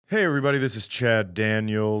Hey everybody, this is Chad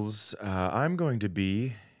Daniels. I'm going to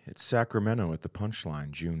be at Sacramento at the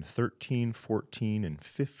Punchline, June 13, 14, and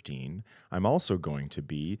 15. I'm also going to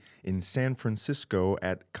be in San Francisco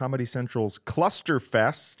at Comedy Central's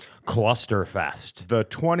Clusterfest. Clusterfest. The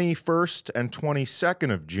 21st and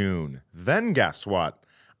 22nd of June. Then guess what?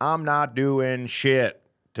 I'm not doing shit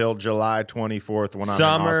till July 24th when I'm in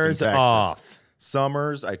Austin, Texas. Off.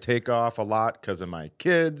 Summers, I take off a lot because of my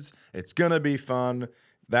kids. It's going to be fun.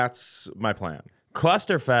 That's my plan.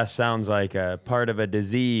 Clusterfest sounds like a part of a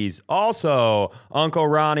disease. Also, Uncle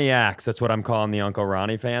Ronnie-acs. That's what I'm calling the Uncle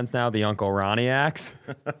Ronnie fans now, the Uncle Ronnie-acs.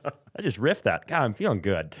 I just riffed that. God, I'm feeling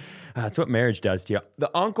good. That's what marriage does to you. The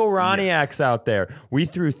Uncle Ronnie-acs out there. We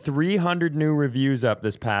threw 300 new reviews up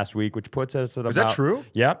this past week, which puts us at about... Is that true?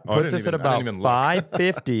 Yep. Puts us at about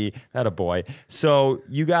 550. Attaboy. So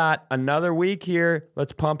you got another week here.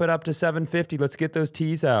 Let's pump it up to 750. Let's get those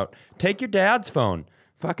teas out. Take your dad's phone.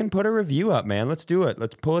 Fucking put a review up, man. Let's do it.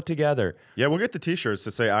 Let's pull it together. Yeah, we'll get the T-shirts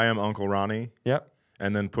to say "I am Uncle Ronnie." Yep.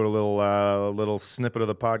 And then put a little snippet of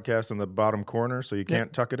the podcast in the bottom corner so you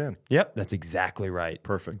can't tuck it in. Yep, that's exactly right.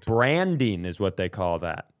 Perfect. Branding is what they call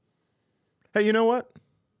that. Hey, you know what?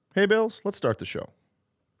 Hey, Bills, let's start the show.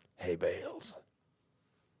 Hey, Bales.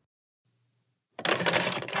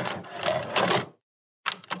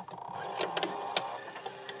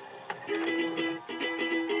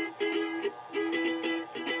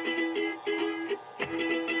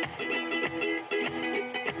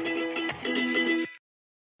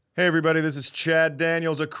 Hey everybody, this is Chad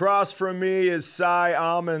Daniels. Across from me is Cy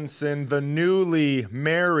Amundsen, the newly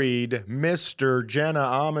married Mr. Jenna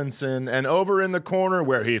Amundsen. And over in the corner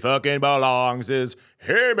where he fucking belongs is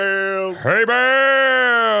Hey Bales. Hey,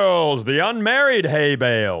 Bales! The unmarried Hey,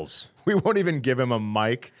 Bales. We won't even give him a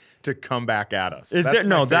mic to come back at us. Is that's there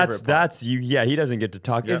my no? favorite That's you. Yeah, he doesn't get to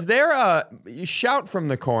talk. Yeah. Is there a you shout from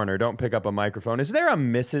the corner? Don't pick up a microphone. Is there a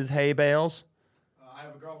Mrs. Hay Bales? I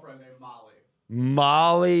have a girlfriend named Molly.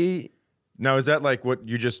 Molly. Now, is that like what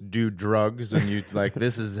you just do drugs and you like,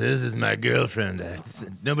 this is my girlfriend.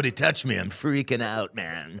 Nobody touch me. I'm freaking out,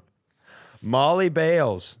 man. Molly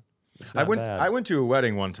Bales. I went to a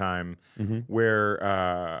wedding one time where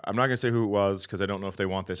I'm not going to say who it was because I don't know if they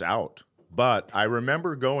want this out. But I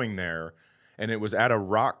remember going there, and it was at a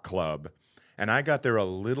rock club, and I got there a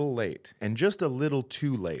little late, and just a little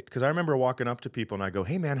too late. Because I remember walking up to people, and I go,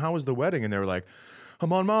 hey, man, how was the wedding? And they were like,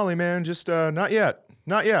 I'm on Molly, man. Just not yet.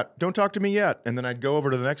 Not yet. Don't talk to me yet. And then I'd go over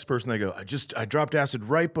to the next person. They go, I dropped acid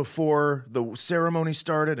right before the ceremony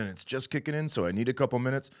started, and it's just kicking in, so I need a couple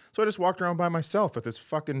minutes. So I just walked around by myself at this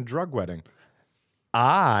fucking drug wedding.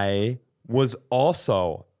 I was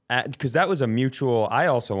also because that was a mutual. I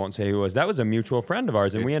also won't say who it was. That was a mutual friend of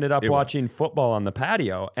ours, and we ended up watching football on the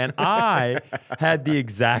patio. And I had the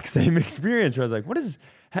exact same experience. Where I was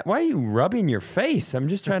like, why are you rubbing your face? I'm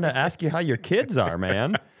just trying to ask you how your kids are,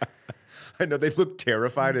 man. I know, they look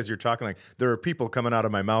terrified as you're talking. Like, there are people coming out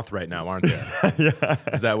of my mouth right now, aren't there? Yeah.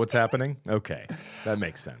 Is that what's happening? Okay. That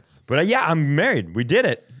makes sense. But yeah, I'm married. We did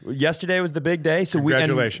it. Yesterday was the big day. So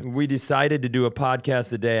Congratulations. We decided to do a podcast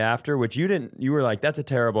the day after, which you didn't. You were like, that's a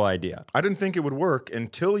terrible idea. I didn't think it would work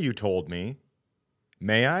until you told me,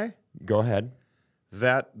 may I? Go ahead.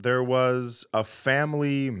 That there was a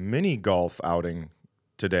family mini golf outing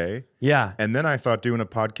today. Yeah. And then I thought doing a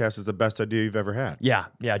podcast is the best idea you've ever had. Yeah.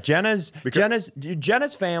 Jenna's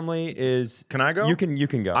family is. Can I go? You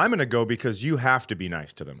can go. I'm going to go because you have to be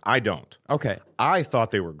nice to them. I don't. Okay. I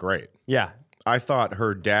thought they were great. Yeah. I thought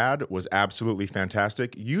her dad was absolutely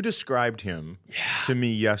fantastic. You described him to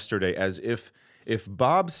me yesterday as if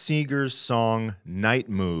Bob Seger's song Night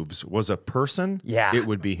Moves was a person, it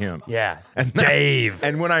would be him. Yeah. And Dave.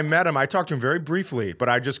 And when I met him, I talked to him very briefly, but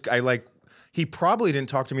he probably didn't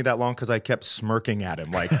talk to me that long because I kept smirking at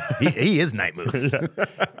him. Like, he is Night Moves.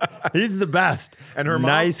 He's the best. And her mom,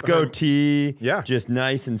 nice goatee. Yeah. Just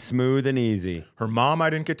nice and smooth and easy. Her mom, I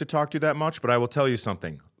didn't get to talk to that much, but I will tell you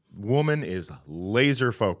something. Woman is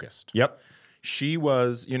laser focused. Yep. She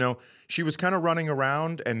was kind of running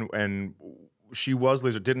around and she was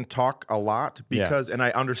laser, didn't talk a lot because, and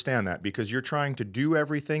I understand that because you're trying to do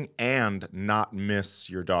everything and not miss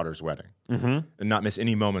your daughter's wedding and not miss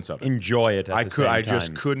any moments of it. Enjoy it at the same time. I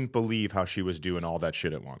just couldn't believe how she was doing all that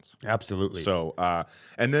shit at once. Absolutely. So,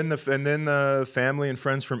 and then the family and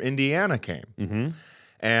friends from Indiana came.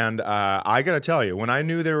 And I got to tell you, when I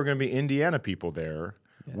knew there were going to be Indiana people there,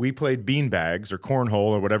 we played beanbags or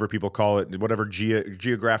cornhole or whatever people call it, whatever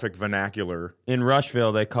geographic vernacular. In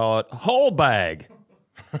Rushville, they call it whole bag.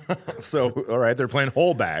 So, all right, they're playing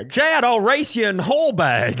whole bag. Chad, I'll race you in whole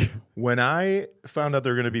bag. When I found out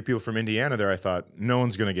there were going to be people from Indiana there, I thought, no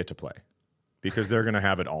one's going to get to play. because they're going to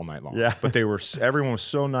have it all night long. Yeah. But everyone was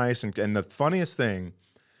so nice. And the funniest thing,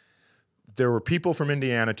 there were people from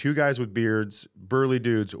Indiana, 2 guys with beards, burly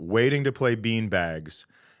dudes, waiting to play beanbags.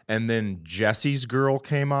 And then Jesse's Girl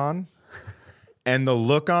came on. And the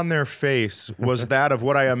look on their face was that of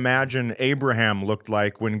what I imagine Abraham looked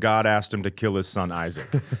like when God asked him to kill his son Isaac.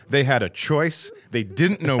 They had a choice. They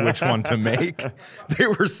didn't know which one to make. They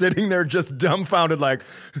were sitting there just dumbfounded like,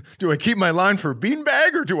 do I keep my line for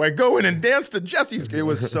beanbag or do I go in and dance to Jesse's? It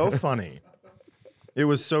was so funny. It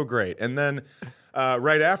was so great. And then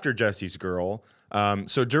right after Jesse's Girl,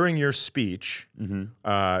 so during your speech,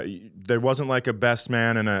 there wasn't like a best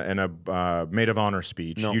man and a maid of honor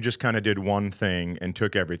speech. No. You just kind of did one thing and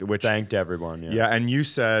took everything. Which Thanked everyone. Yeah. yeah, and you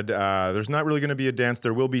said there's not really going to be a dance.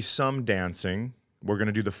 There will be some dancing. We're going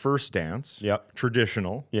to do the first dance. Yep.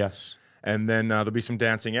 Traditional. Yes. And then there'll be some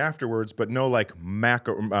dancing afterwards, but no like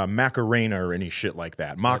Macarena or any shit like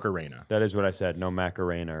that. Macarena. That is what I said. No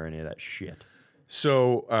Macarena or any of that shit.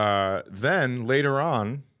 So then later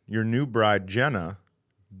on, your new bride, Jenna,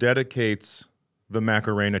 dedicates the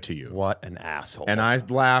Macarena to you. What an asshole. And I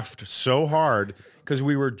laughed so hard because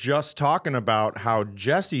we were just talking about how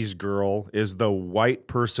Jesse's Girl is the white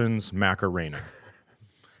person's Macarena.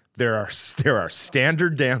 There are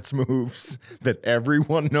standard dance moves that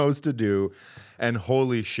everyone knows to do. And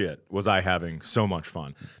holy shit, was I having so much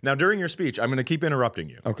fun. Now, during your speech, I'm going to keep interrupting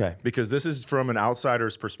you. Okay. Because this is from an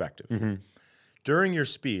outsider's perspective. During your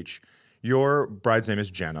speech, your bride's name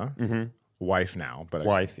is Jenna, wife now. But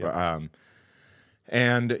Wife, yeah.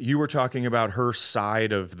 And you were talking about her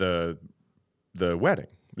side of the wedding.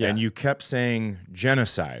 Yeah. And you kept saying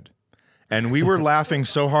genocide. And we were laughing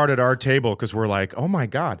so hard at our table because we're like, oh my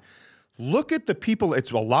God, look at the people.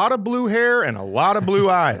 It's a lot of blue hair and a lot of blue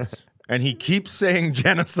eyes. And he keeps saying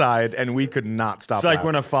genocide, and we could not stop It's like laughing.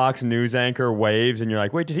 when a Fox News anchor waves and you're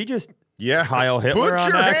like, wait, did he just Yeah, Heil Hitler put on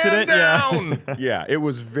your accident? Hand down. Yeah, it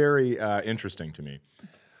was very interesting to me.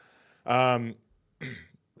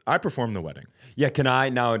 I performed the wedding. Yeah, can I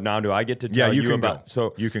now do I get to tell you you can about go.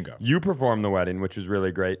 So You can go. You performed the wedding, which was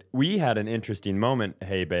really great. We had an interesting moment,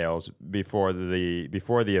 Hey Bales, before the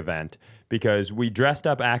event, because we dressed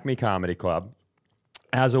up Acme Comedy Club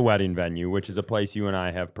as a wedding venue, which is a place you and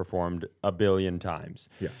I have performed a billion times.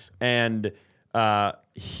 Yes. And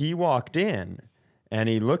he walked in and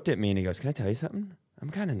he looked at me and he goes, "Can I tell you something? I'm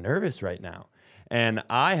kind of nervous right now." And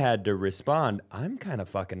I had to respond, "I'm kind of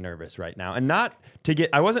fucking nervous right now." And I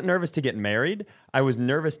wasn't nervous to get married. I was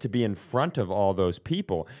nervous to be in front of all those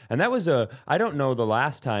people. And that was I don't know the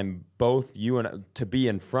last time both you and to be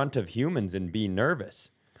in front of humans and be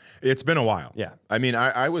nervous. It's been a while. Yeah. I mean,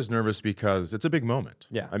 I was nervous because it's a big moment.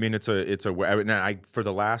 Yeah. I mean, for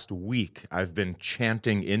the last week, I've been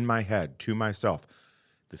chanting in my head to myself,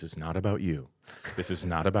 "This is not about you. This is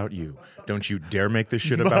not about you. Don't you dare make this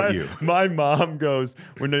shit about you." My mom goes,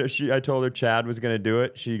 I told her Chad was going to do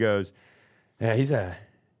it, she goes, "Yeah,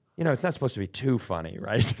 it's not supposed to be too funny,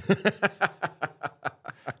 right?"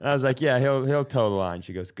 And I was like, "Yeah, he'll toe the line."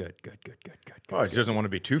 She goes, good. Oh, she doesn't want to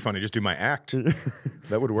be too funny. Just do my act.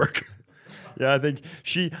 That would work. Yeah, I think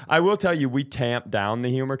I will tell you, we tamped down the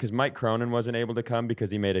humor because Mike Cronin wasn't able to come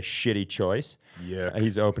because he made a shitty choice. Yeah.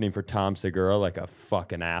 He's opening for Tom Segura like a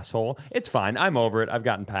fucking asshole. It's fine. I'm over it. I've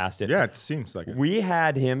gotten past it. Yeah, it seems like it. We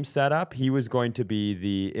had him set up. He was going to be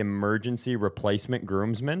the emergency replacement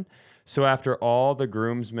groomsman. So after all the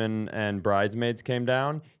groomsmen and bridesmaids came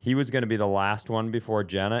down, he was going to be the last one before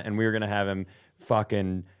Jenna, and we were going to have him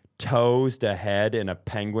fucking toes to head in a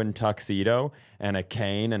penguin tuxedo and a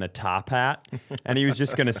cane and a top hat. And he was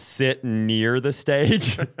just going to sit near the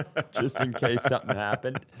stage just in case something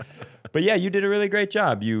happened. But yeah, you did a really great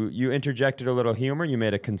job. You interjected a little humor. You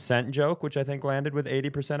made a consent joke, which I think landed with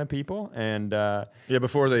 80% of people. And yeah,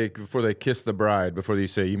 before they kiss the bride, before they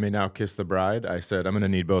say, "You may now kiss the bride," I said, "I'm going to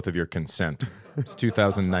need both of your consent." It's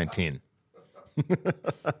 2019.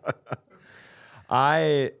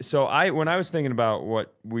 When I was thinking about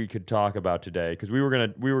what we could talk about today, because we were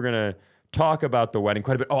gonna talk about the wedding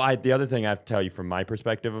quite a bit. The other thing I have to tell you from my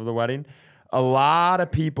perspective of the wedding, a lot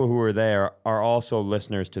of people who were there are also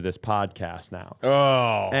listeners to this podcast now.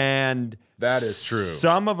 Oh, and that is true.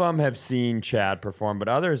 Some of them have seen Chad perform, but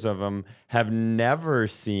others of them have never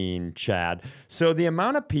seen Chad. So the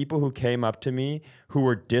amount of people who came up to me who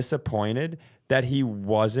were disappointed that he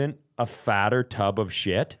wasn't a fatter tub of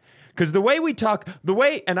shit. Because the way we talk,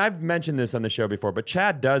 and I've mentioned this on the show before, but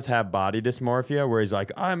Chad does have body dysmorphia where he's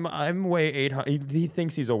like, I'm weigh 800. He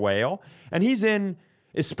thinks he's a whale, and he's in.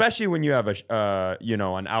 Especially when you have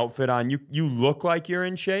an outfit on, you look like you're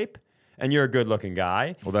in shape, and you're a good looking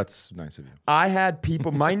guy. Well, that's nice of you. I had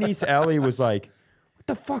people. My niece Ellie was like, what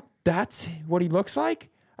the fuck? That's what he looks like?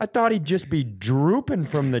 I thought he'd just be drooping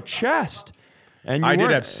from the chest. And I did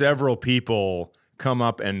have several people come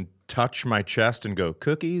up and touch my chest and go,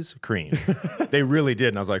 cookies, cream. They really did.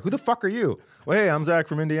 And I was like, who the fuck are you? Well, hey, I'm Zach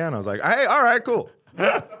from Indiana. I was like, hey, all right, cool.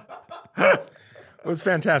 It was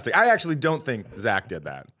fantastic. I actually don't think Zach did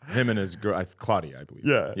that. Him and his girl, Claudia, I believe.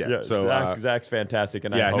 Yeah. So Zach's fantastic,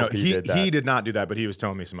 and I hope he did that. He did not do that, but he was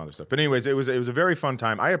telling me some other stuff. But anyways, it was a very fun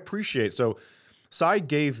time. I appreciate. So Side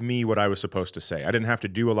gave me what I was supposed to say. I didn't have to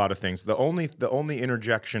do a lot of things. The only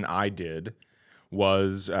interjection I did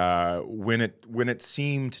was when it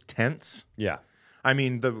seemed tense. Yeah. I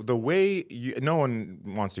mean, the way no one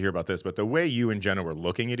wants to hear about this, but the way you and Jenna were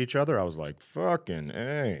looking at each other, I was like, fucking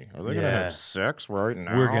A. Are they going to have sex right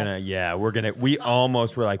now? We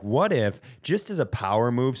almost were like, what if, just as a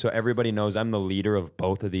power move, so everybody knows I'm the leader of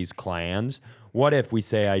both of these clans, what if we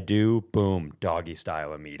say I do, boom, doggy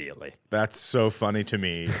style immediately? That's so funny to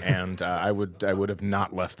me, and I would have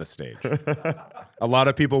not left the stage. A lot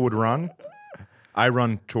of people would run. I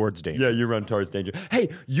run towards danger. Yeah, you run towards danger. Hey,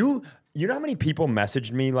 you know how many people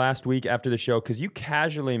messaged me last week after the show? Because you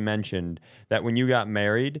casually mentioned that when you got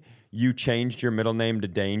married, you changed your middle name to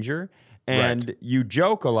Danger. And you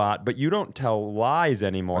joke a lot, but you don't tell lies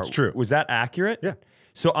anymore. That's true. Was that accurate? Yeah.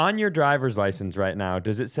 So on your driver's license right now,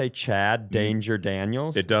 does it say Chad Danger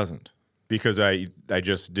Daniels? It doesn't. Because I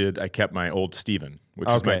kept my old Steven, which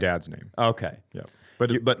is my dad's name. Okay. Yeah.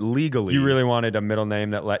 But legally. You really wanted a middle name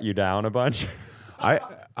that let you down a bunch?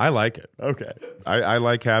 I like it. Okay. I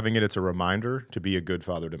like having it. It's a reminder to be a good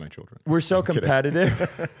father to my children. We're so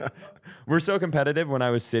competitive. We're so competitive. When I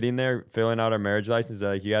was sitting there filling out our marriage license,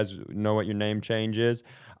 like, you guys know what your name change is?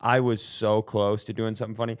 I was so close to doing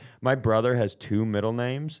something funny. My brother has 2 middle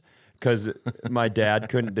names because my dad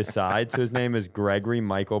couldn't decide. So his name is Gregory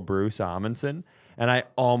Michael Bruce Amundsen. And I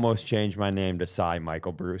almost changed my name to Cy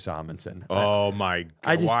Michael Bruce Amundsen. Oh my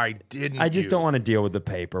God! Why didn't you? I just don't want to deal with the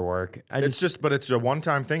paperwork. But it's a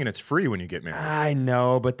one-time thing, and it's free when you get married. I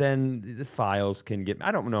know, but then the files can get.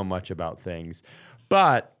 I don't know much about things,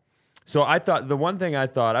 but so I thought the one thing I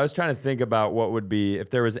was trying to think about what would be if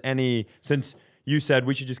there was any. Since you said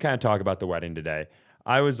we should just kind of talk about the wedding today,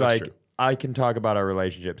 I was That's like, true. I can talk about our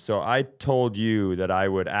relationship. So I told you that I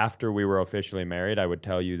would, after we were officially married, I would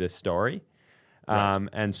tell you this story.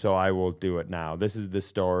 And so I will do it now. This is the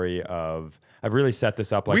story of, I've really set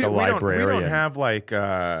this up like a librarian. We don't have like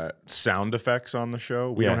sound effects on the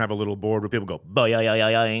show. We don't have a little board where people go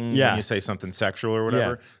when you say something sexual or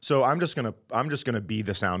whatever. Yeah. So I'm just gonna be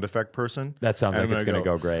the sound effect person. That sounds like it's gonna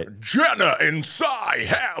go great. Jenna and Cy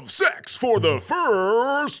have sex for the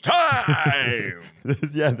first time.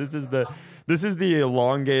 This is the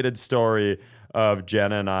elongated story of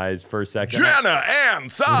Jenna and I's first sex. Jenna and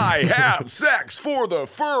Cy have sex for the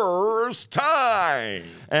first time.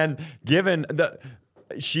 And given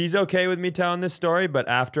she's okay with me telling this story, but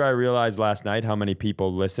after I realized last night how many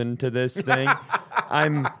people listen to this thing,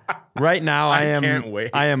 I can't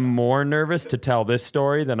wait. I am more nervous to tell this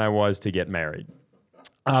story than I was to get married.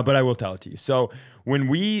 But I will tell it to you. So when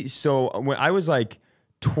I was like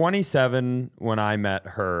 27 when I met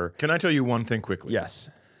her. Can I tell you one thing quickly? Yes.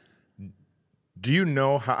 Do you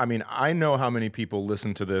know how? I mean, I know how many people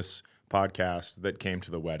listen to this podcast that came to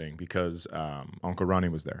the wedding because Uncle Ronnie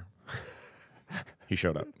was there. He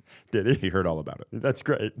showed up. Did he? He heard all about it. That's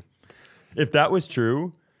great. If that was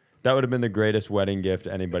true, that would have been the greatest wedding gift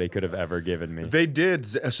anybody could have ever given me. They did.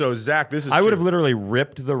 So Zach, this is. I would have literally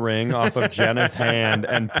ripped the ring off of Jenna's hand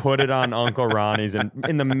and put it on Uncle Ronnie's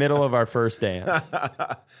in the middle of our first dance.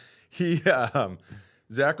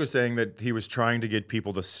 Zach was saying that he was trying to get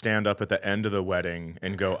people to stand up at the end of the wedding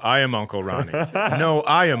and go, I am Uncle Ronnie. No,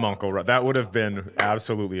 I am Uncle Ronnie. That would have been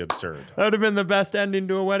absolutely absurd. That would have been the best ending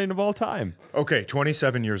to a wedding of all time. Okay,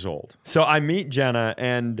 27 years old. So I meet Jenna,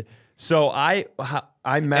 and so I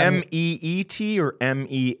met M-E-E-T or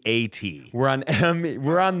M-E-A-T? We're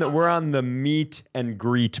on the meet and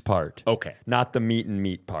greet part. Okay. Not the meet and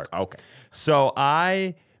meet part. Okay. So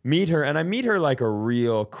I meet her, and I meet her like a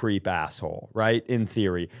real creep asshole, right? In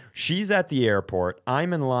theory. She's at the airport.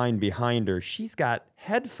 I'm in line behind her. She's got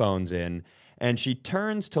headphones in, and she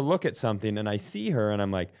turns to look at something, and I see her, and I'm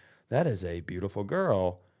like, that is a beautiful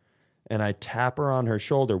girl. And I tap her on her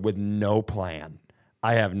shoulder with no plan.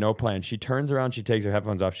 I have no plan. She turns around, she takes her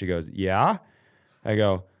headphones off. She goes, yeah? I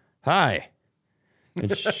go, hi.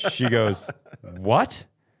 And she goes, what?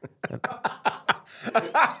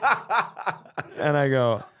 And I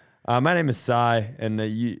go, my name is Cy, and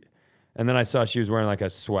then I saw she was wearing like a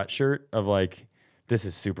sweatshirt of like, this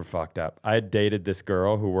is super fucked up. I had dated this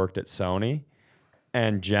girl who worked at Sony,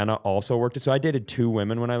 and Jenna also worked it. So I dated 2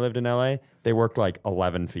 women when I lived in LA. They worked like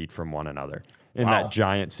 11 feet from one another in Wow. that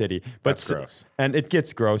giant city. But That's gross. And it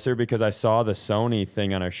gets grosser because I saw the Sony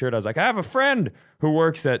thing on her shirt. I was like, I have a friend who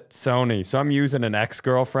works at Sony. So I'm using an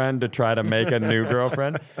ex-girlfriend to try to make a new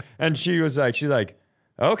girlfriend. And she's like,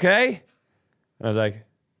 okay. And I was like,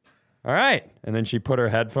 all right. And then she put her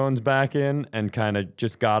headphones back in and kind of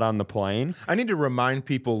just got on the plane. I need to remind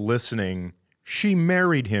people listening, she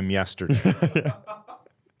married him yesterday.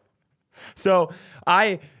 So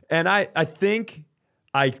I think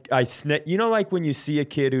I snip. You know, like when you see a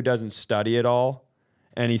kid who doesn't study at all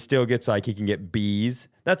and he still gets like, he can get B's.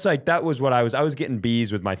 That was what I was getting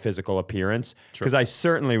B's with my physical appearance because I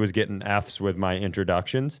certainly was getting F's with my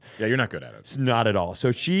introductions. Yeah, you're not good at it. It's not at all. So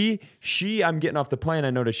I'm getting off the plane.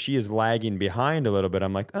 I noticed she is lagging behind a little bit.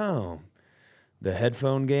 I'm like, oh, the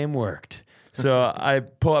headphone game worked. So I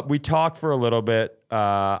pull up. We talk for a little bit.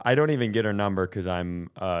 I don't even get her number because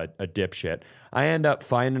I'm a dipshit. I end up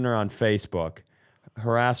finding her on Facebook,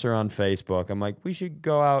 harass her on Facebook. I'm like, we should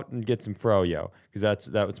go out and get some froyo because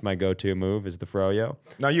that's my go-to move is the froyo.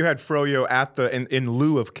 Now you had froyo at in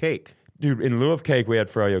lieu of cake. Dude, in lieu of cake, we had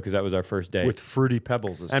froyo because that was our first date. With fruity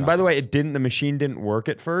pebbles. And by the way, the machine didn't work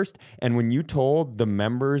at first. And when you told the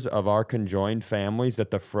members of our conjoined families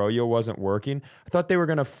that the froyo wasn't working, I thought they were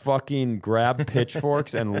going to fucking grab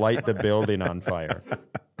pitchforks and light the building on fire.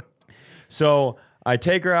 So I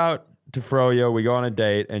take her out to froyo. We go on a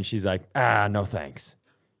date, and she's like, no thanks.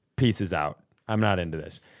 Pieces out. I'm not into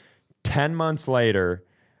this. 10 months later,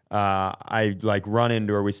 I like run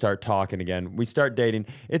into her. We start talking again. We start dating.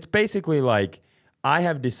 It's basically like I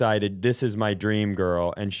have decided this is my dream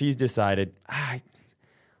girl, and she's decided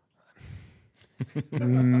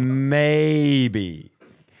maybe.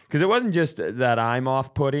 Because it wasn't just that I'm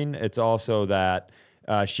off-putting. It's also that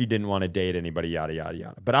she didn't want to date anybody, yada, yada,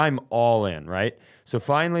 yada. But I'm all in, right? So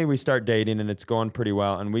finally we start dating, and it's going pretty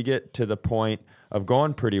well. And we get to the point of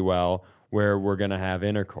going pretty well where we're going to have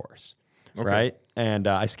intercourse, right? And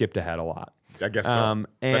I skipped ahead a lot. I guess so. And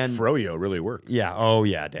that froyo really works. Yeah. Oh,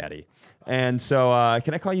 yeah, Daddy. And so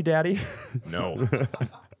can I call you Daddy? No.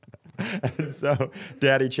 And so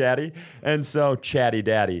Daddy Chatty. And so Chatty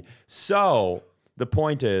Daddy. So the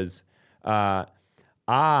point is I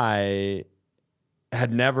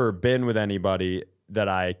had never been with anybody that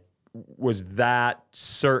I was that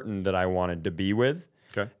certain that I wanted to be with.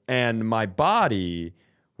 Okay. And my body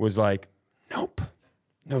was like, nope.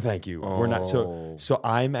 No, thank you. We're not. So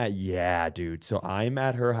I'm dude. So I'm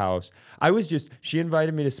at her house. She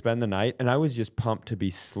invited me to spend the night, and I was just pumped to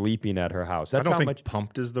be sleeping at her house. That's I don't how think much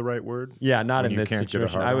pumped is the right word. Yeah, not when in you this can't get a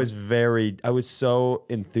situation. hard I was so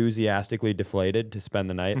enthusiastically deflated to spend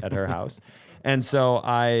the night at her house. And so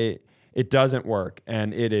it doesn't work.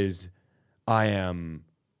 And I am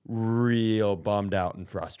real bummed out and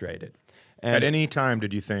frustrated. And At any time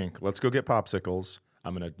did you think, let's go get popsicles.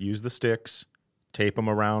 I'm going to use the sticks, tape them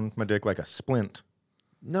around my dick like a splint.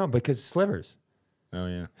 No, because slivers. Oh,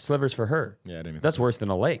 yeah. Slivers for her. Yeah, I didn't even That's think worse than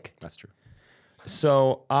a lake. that's true.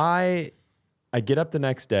 So I get up the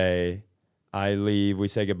next day. I leave. We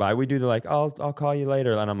say goodbye. We do the like, I'll call you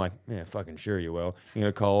later. And I'm like, yeah, fucking sure you will. You're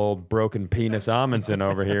going to call old broken penis Amundsen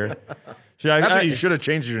over here. That's what you should have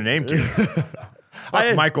changed your name to.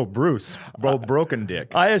 Michael Bruce, old broken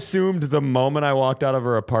dick. I assumed the moment I walked out of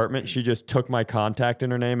her apartment, she just took my contact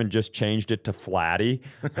in her name and just changed it to Flatty.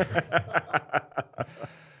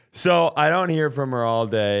 So I don't hear from her all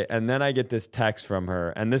day. And then I get this text from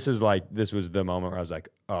her. And this was the moment where I was like,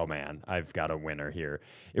 oh man, I've got a winner here.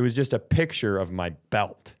 It was just a picture of my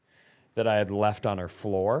belt that I had left on her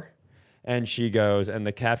floor. And she goes, and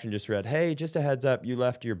the caption just read, hey, just a heads up, you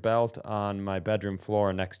left your belt on my bedroom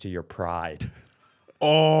floor next to your pride.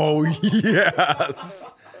 Oh,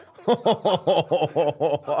 yes.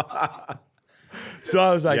 So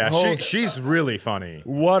I was like, yeah, she's really funny.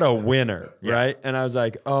 What a winner, Yeah. right? And I was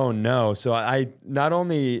like, oh no. So I not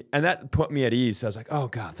only, and that put me at ease. So I was like, oh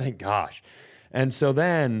God, thank gosh. And so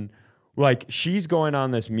then, like, she's going on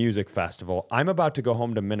this music festival. I'm about to go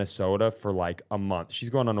home to Minnesota for like a month. She's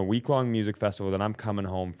going on a week-long music festival, then I'm coming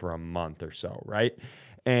home for a month or so, right?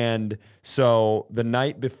 And so the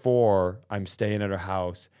night before, I'm staying at her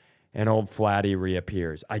house, and old Flatty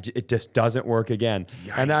reappears. It just doesn't work again.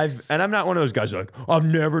 Yikes. And I'm not one of those guys like, I've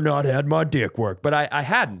never not had my dick work. But I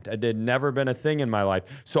hadn't. It had never been a thing in my life.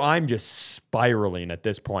 So I'm just spiraling at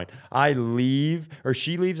this point. I leave, or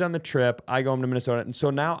she leaves on the trip. I go home to Minnesota. And so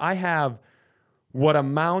now I have what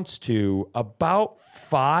amounts to about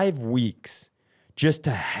 5 weeks just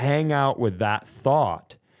to hang out with that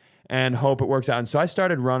thought. and hope it works out. And so I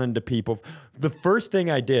started running to people. The first thing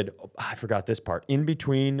I did, I forgot this part. In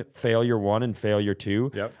between failure 1 and failure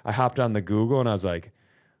 2, I hopped on the Google and I was like,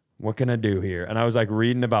 what can I do here? And I was like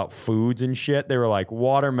reading about foods and shit. They were like,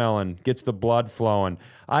 watermelon gets the blood flowing.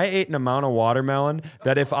 I ate an amount of watermelon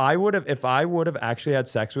that if I would have actually had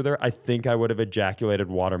sex with her, I think I would have ejaculated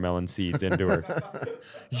watermelon seeds into her.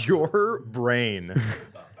 Your brain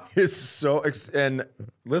is so and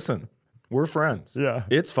listen, we're friends. Yeah.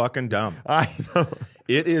 It's fucking dumb. I know.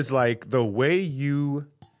 It is like the way you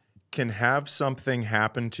can have something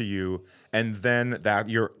happen to you and then that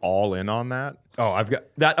you're all in on that. Oh, I've got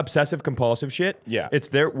that obsessive compulsive shit. Yeah. It's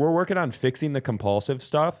there. We're working on fixing the compulsive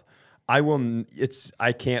stuff. I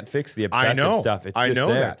can't fix the obsessive stuff. It's just there.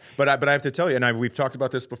 That. But I have to tell you, and we've talked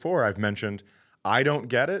about this before. I've mentioned I don't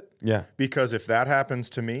get it. Yeah. Because if that happens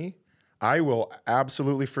to me, I will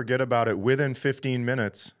absolutely forget about it within 15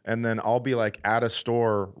 minutes, and then I'll be like at a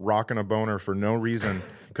store rocking a boner for no reason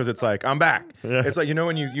because it's like I'm back. Yeah. It's like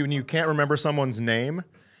when you can't remember someone's name,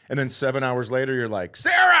 and then 7 hours later you're like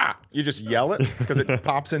Sarah. You just yell it because it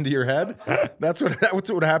pops into your head. That's what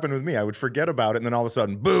would happen with me. I would forget about it, and then all of a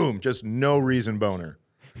sudden, boom, just no reason boner.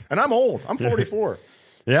 And I'm old. I'm 44.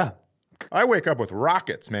 Yeah. I wake up with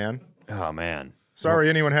rockets, man. Oh man. Sorry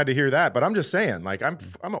anyone had to hear that, but I'm just saying, like I'm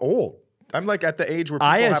old. I'm like at the age where people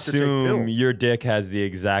have to take pills. I assume your dick has the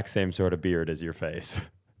exact same sort of beard as your face.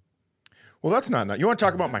 Well, that's not. You want to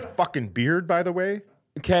talk about my fucking beard, by the way?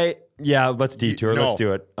 Okay. Yeah, let's detour. No. Let's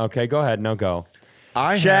do it. Okay, go ahead. No, go.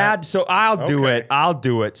 Chad, so I'll do Okay. it. I'll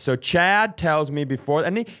do it. So Chad tells me before,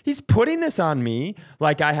 and he's putting this on me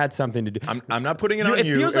like I had something to do. I'm not putting it on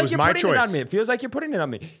you. Feels It like was you're my putting choice. it on me. It feels like you're putting it on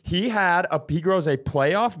me. He grows a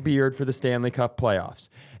playoff beard for the Stanley Cup playoffs.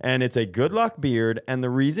 And it's a good luck beard. And the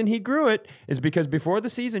reason he grew it is because before the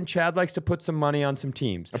season, Chad likes to put some money on some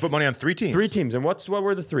teams. I put money on 3 teams. 3 teams. And what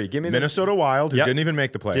were the 3? Give me Minnesota Wild, who Yep. didn't even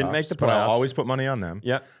make the playoffs. Didn't make the But I playoffs. always put money on them.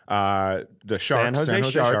 Yep. The Sharks, San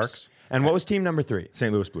Jose Sharks. And what was team number 3?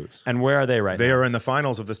 St. Louis Blues. And where are they right now? They are in the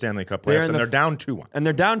finals of the Stanley Cup playoffs, and they're down 2-1. And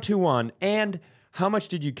they're down 2-1. And how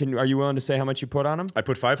much are you willing to say how much you put on them? I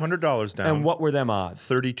put $500 down. And what were them odds?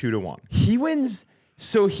 32-1. He wins.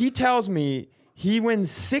 So he tells me he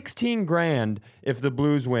wins 16 grand if the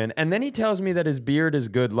Blues win. And then he tells me that his beard is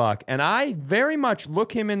good luck. And I very much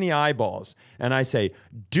look him in the eyeballs and I say,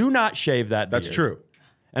 do not shave that beard. That's true.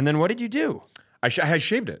 And then what did you do? I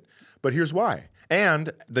shaved it, but here's why.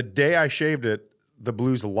 And the day I shaved it, the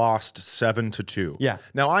Blues lost 7-2. Yeah.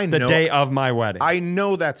 Now I know the day of my wedding. I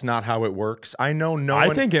know that's not how it works. I know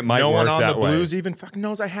I think it might no one work on that the way. Blues even fucking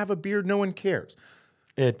knows I have a beard. No one cares.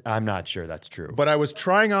 I'm not sure that's true. But I was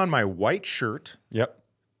trying on my white shirt. Yep.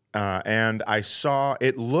 And I saw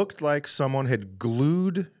it looked like someone had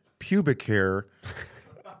glued pubic hair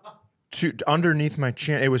to underneath my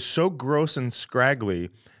chin. It was so gross and scraggly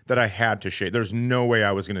that I had to shave. There's no way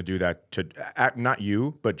I was going to do that to not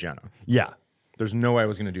you, but Jenna. Yeah. There's no way I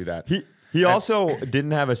was going to do that. He also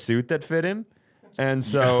didn't have a suit that fit him. And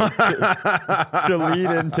so to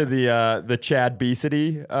lead into the Chad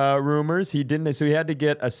Beasity rumors, he didn't. So he had to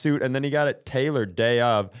get a suit, and then he got it tailored day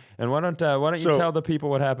of. And why don't you tell the people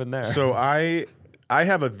what happened there? So I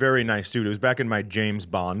have a very nice suit. It was back in my James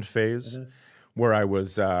Bond phase, where I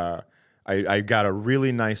was. I got a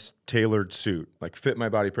really nice tailored suit, like fit my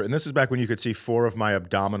body. And this is back when you could see 4 of my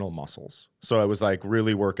abdominal muscles. So I was like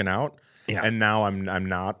really working out. Yeah. And now I'm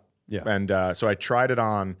not. Yeah. And so I tried it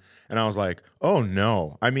on, and I was like, oh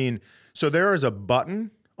no. I mean, so there is a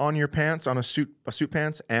button on your pants, on a suit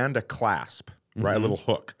pants, and a clasp, right? A little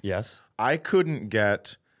hook. Yes. I couldn't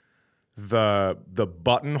get the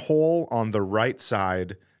buttonhole on the right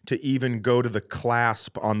side to even go to the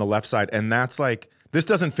clasp on the left side, and that's like, this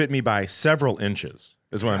doesn't fit me by several inches,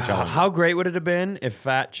 is what I'm telling you. How great would it have been if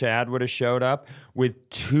Fat Chad would have showed up with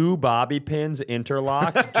 2 bobby pins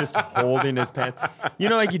interlocked, just holding his pants? You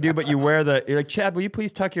know, like you do, but you're like, Chad, will you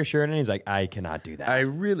please tuck your shirt in? And he's like, I cannot do that.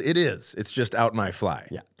 It is. It's just out my fly.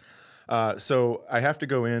 Yeah. So I have to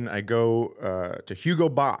go in. I go to Hugo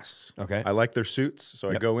Boss. Okay. I like their suits, so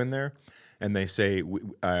I go in there, and they say,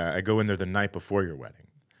 I go in there the night before your wedding.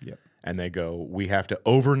 Yep. And they go, we have to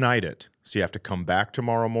overnight it. So you have to come back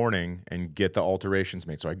tomorrow morning and get the alterations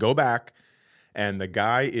made. So I go back, and the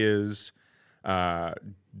guy is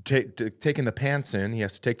taking the pants in. He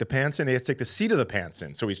has to take the pants in. He has to take the seat of the pants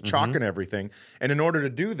in. So he's chalking everything. And in order to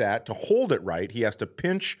do that, to hold it right, he has to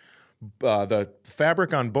pinch the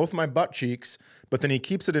fabric on both my butt cheeks, but then he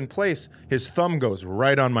keeps it in place. His thumb goes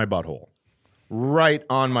right on my butthole. Right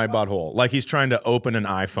on my butthole. Like he's trying to open an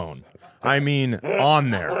iPhone. I mean,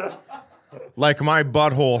 on there. Like my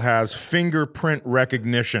butthole has fingerprint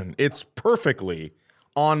recognition. It's perfectly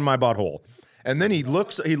on my butthole. And then he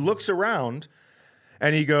looks around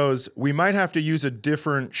and he goes, we might have to use a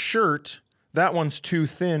different shirt. That one's too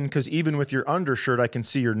thin because even with your undershirt, I can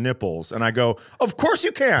see your nipples. And I go, of course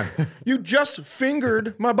you can. You just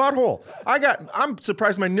fingered my butthole. I'm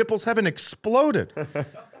surprised my nipples haven't exploded.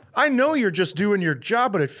 I know you're just doing your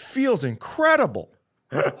job, but it feels incredible.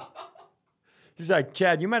 She's like,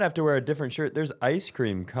 Chad, you might have to wear a different shirt. There's ice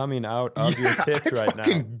cream coming out of your tits right now.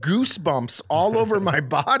 Fucking goosebumps all over my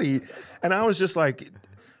body. And I was just like,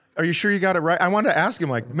 are you sure you got it right? I wanted to ask him,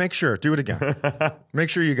 like, make sure, do it again. Make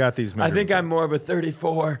sure you got these measurements. I think I'm more of a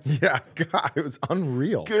 34. Yeah, God, it was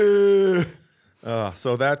unreal.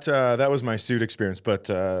 So that was my suit experience. But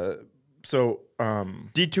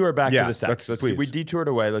detour back to the sex. Please. We detoured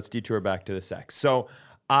away. Let's detour back to the sex. So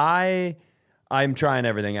I'm trying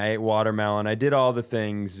everything. I ate watermelon. I did all the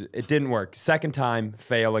things. It didn't work. Second time,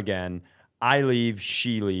 fail again. I leave,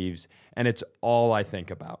 she leaves, and it's all I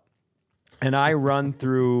think about. And I run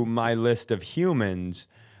through my list of humans,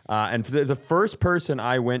 and the first person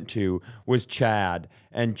I went to was Chad.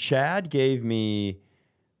 And Chad gave me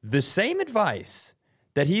the same advice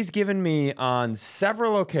that he's given me on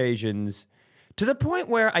several occasions, to the point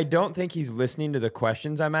where I don't think he's listening to the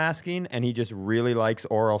questions I'm asking, and he just really likes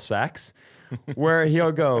oral sex, where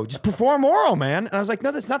he'll go, just perform oral, man. And I was like,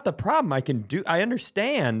 no, that's not the problem. I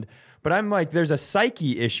understand, but I'm like, there's a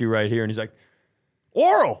psyche issue right here. And he's like,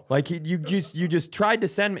 oral, like you just tried to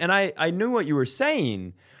send me, and I knew what you were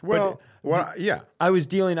saying. Yeah. I was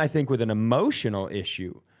dealing, I think, with an emotional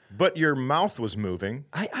issue. But your mouth was moving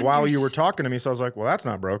while you were talking to me, so I was like, well, that's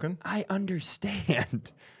not broken. I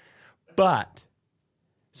understand. But,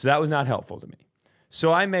 so that was not helpful to me.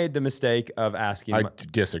 So I made the mistake of asking. I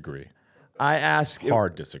disagree. I asked.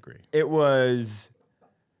 Hard disagree.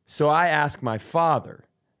 So I asked my father.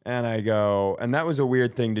 And I go, and that was a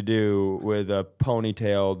weird thing to do with a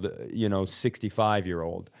ponytailed,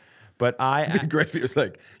 65-year-old. But It'd be great if he was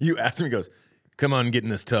like, you asked him, he goes, come on, get in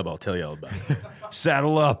this tub, I'll tell you all about it.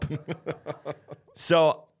 Saddle up.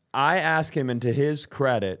 So I ask him, and to his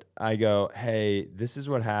credit, I go, hey, this is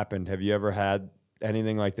what happened. Have you ever had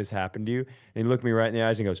anything like this happen to you? And he looked me right in the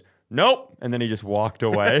eyes and goes, nope. And then he just walked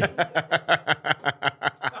away.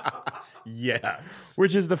 Yes.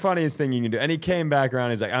 Which is the funniest thing you can do. And he came back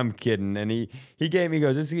around. He's like, I'm kidding. And he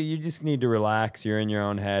goes, you just need to relax. You're in your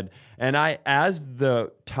own head. And as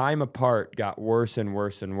the time apart got worse and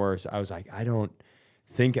worse and worse, I was like, I don't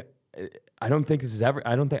think this is ever,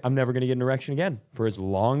 I'm never going to get an erection again for as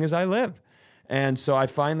long as I live. And so I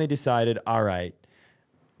finally decided, all right,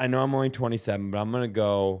 I know I'm only 27, but I'm going to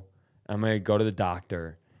go to the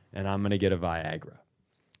doctor and I'm going to get a Viagra,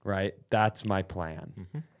 right? That's my plan.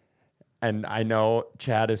 Mm-hmm. And I know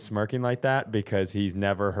Chad is smirking like that because he's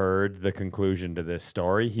never heard the conclusion to this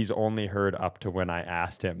story. He's only heard up to when I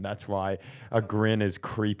asked him. That's why a grin is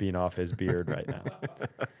creeping off his beard right now.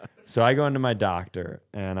 So I go into my doctor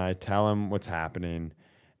and I tell him what's happening.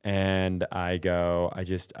 And I go,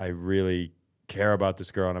 I really care about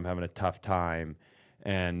this girl and I'm having a tough time.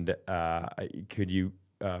 And could you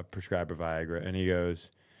prescribe a Viagra? And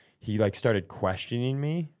he started questioning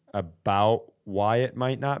me about why it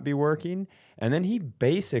might not be working. And then he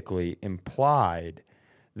basically implied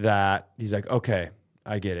that he's like, okay,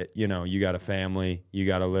 I get it. You got a family, you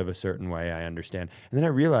got to live a certain way. I understand. And then I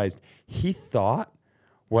realized he thought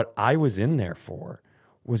what I was in there for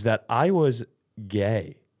was that I was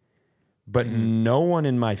gay. But no one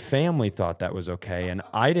in my family thought that was okay, and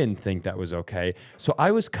I didn't think that was okay. So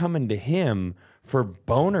I was coming to him for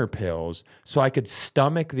boner pills so I could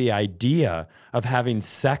stomach the idea of having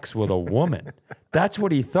sex with a woman. That's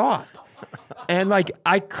what he thought. And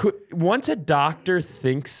once a doctor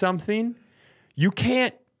thinks something, you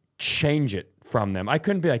can't change it from them. I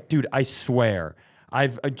couldn't be like, dude, I swear,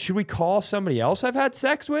 should we call somebody else I've had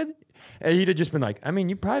sex with? And he'd have just been like, I mean,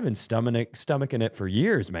 you've probably been stomaching it for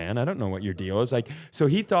years, man. I don't know what your deal is. So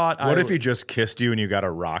he thought... What if he just kissed you and you got a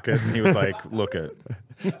rocket? And he was like, look it.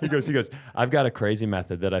 He goes, I've got a crazy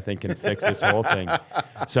method that I think can fix this whole thing.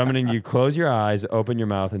 So I'm going to close your eyes, open your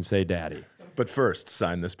mouth, and say, Daddy. But first,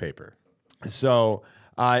 sign this paper. So...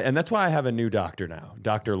 and that's why I have a new doctor now,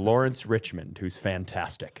 Dr. Lawrence Richmond, who's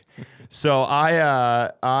fantastic. So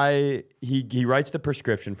he writes the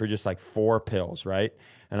prescription for just 4 pills, right?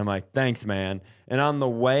 And I'm like, thanks, man. And on the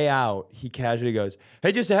way out, he casually goes,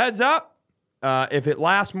 hey, just a heads up. If it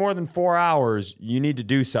lasts more than 4 hours, you need to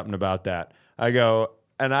do something about that. I go,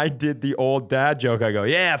 and I did the old dad joke. I go,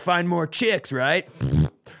 yeah, find more chicks, right?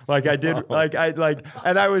 And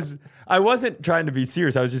I wasn't trying to be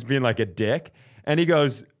serious. I was just being like a dick. And he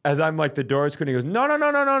goes, as I'm like, the door is clearing, he goes, no, no, no,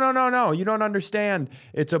 no, no, no, no, no. You don't understand.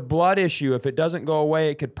 It's a blood issue. If it doesn't go away,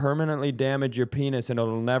 it could permanently damage your penis and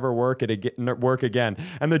it'll never work again.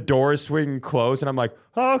 And the door is swinging closed, and I'm like,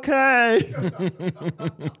 okay.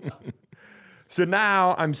 So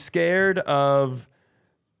now I'm scared of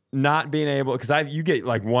not being able, because I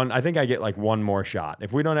think I get like one more shot.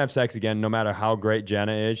 If we don't have sex again, no matter how great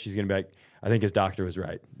Jenna is, she's going to be like, I think his doctor was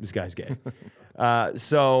right. This guy's gay.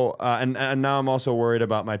 And now I'm also worried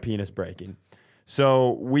about my penis breaking.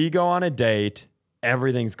 So we go on a date.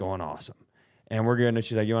 Everything's going awesome. And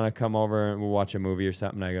she's like, you want to come over and we'll watch a movie or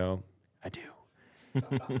something? I go, I do.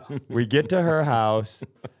 We get to her house.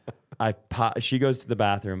 She goes to the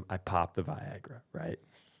bathroom. I pop the Viagra, right?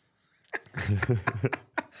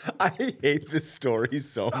 I hate this story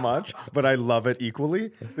so much, but I love it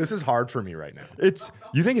equally. This is hard for me right now.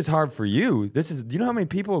 You think it's hard for you? Do you know how many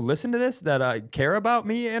people listen to this that care about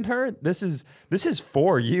me and her? This is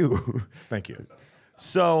for you. Thank you.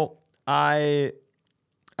 So I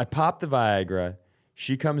pop the Viagra.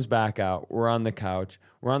 She comes back out. We're on the couch.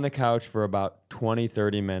 We're on the couch for about 20,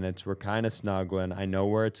 30 minutes. We're kind of snuggling. I know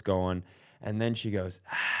where it's going. And then she goes,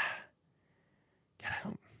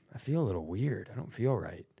 God, I feel a little weird. I don't feel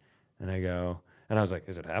right. And I was like,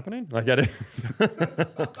 is it happening? Like I didn't.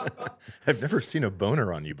 I've never seen a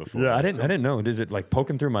boner on you before. Yeah, I didn't know. Is it like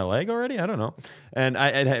poking through my leg already? I don't know. And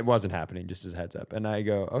it wasn't happening, just as a heads up. And I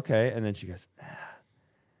go, okay. And then she goes, I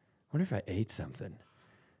wonder if I ate something.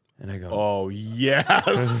 And I go, oh,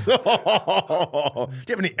 yes. Do you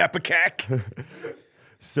have any Epicac?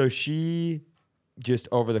 So she just,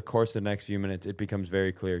 over the course of the next few minutes, it becomes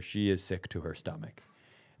very clear she is sick to her stomach.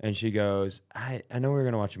 And she goes, I know we're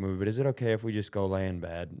going to watch a movie, but is it okay if we just go lay in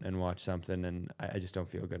bed and watch something? And I just don't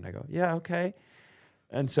feel good. And I go, yeah, okay.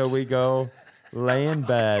 And so we go lay in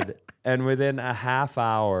bed, and within a half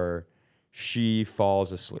hour, she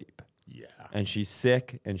falls asleep. Yeah. And she's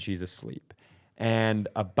sick, and she's asleep. And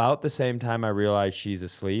about the same time I realize she's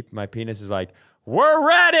asleep, my penis is like, we're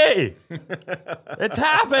ready! It's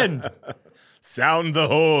happened! Sound the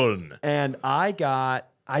horn. And have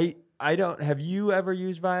you ever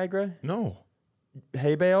used Viagra? No.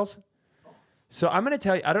 Hay bales? So I'm going to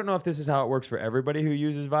tell you, I don't know if this is how it works for everybody who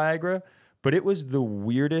uses Viagra, but it was the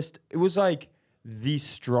weirdest. It was like the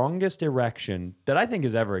strongest erection that I think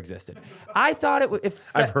has ever existed. I thought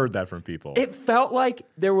I've heard that from people. It felt like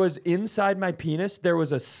there was inside my penis, there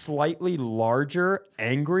was a slightly larger,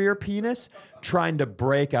 angrier penis trying to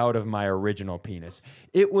break out of my original penis.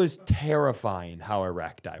 It was terrifying how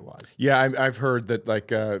erect I was. Yeah, I've heard that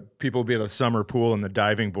like people will be at a summer pool and the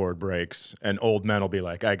diving board breaks, and old men will be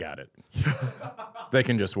like, I got it. They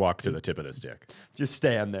can just walk to the tip of this dick. Just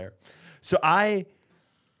stand there. So and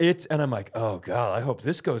I'm like, oh God, I hope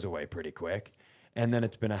this goes away pretty quick. And then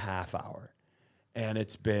it's been a half hour, and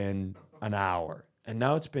it's been an hour, and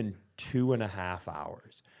now it's been 2.5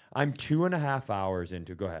 hours. I'm 2.5 hours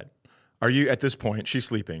into, go ahead. Are you, at this point, she's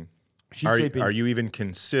sleeping. She's sleeping. Are you even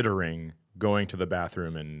considering going to the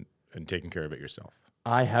bathroom and taking care of it yourself?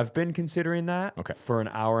 I have been considering that for an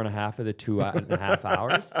hour and a half of the 2.5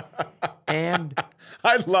 hours. And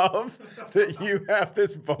I love that you have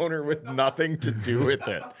this boner with nothing to do with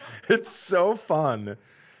it. It's so fun.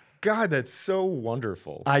 God, that's so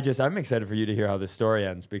wonderful. I'm excited for you to hear how this story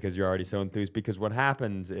ends, because you're already so enthused. Because what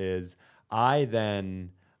happens is I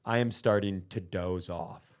am starting to doze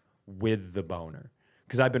off with the boner,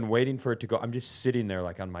 because I've been waiting for it to go. I'm just sitting there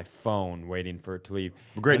like on my phone waiting for it to leave.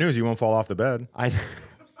 Well, great news, you won't fall off the bed.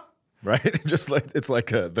 Right? Just like it's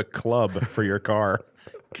like the club for your car.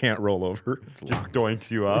 Can't roll over. It's just doinks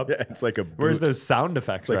you up. Yeah, it's like a boot. Where's those sound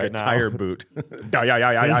effects it's like right a now? tire boot.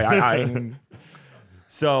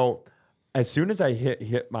 So as soon as I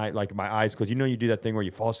hit my eyes, because you do that thing where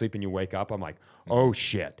you fall asleep and you wake up, I'm like, oh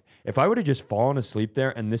shit. If I would have just fallen asleep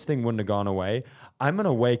there and this thing wouldn't have gone away, I'm going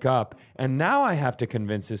to wake up, and now I have to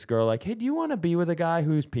convince this girl, like, hey, do you want to be with a guy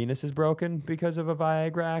whose penis is broken because of a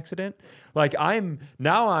Viagra accident? Like, I'm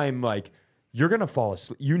like, you're going to fall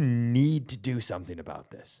asleep. You need to do something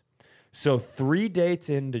about this. So 3 dates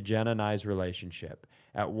into Jen and I's relationship,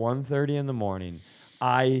 at 1:30 in the morning,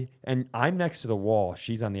 I'm next to the wall.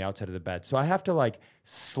 She's on the outside of the bed. So I have to like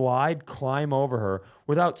climb over her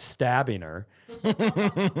without stabbing her.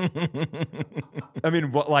 I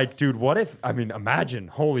mean, imagine,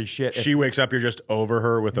 holy shit. She wakes up, you're just over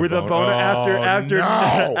her with a boner.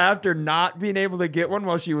 Oh, after not being able to get one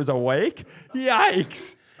while she was awake.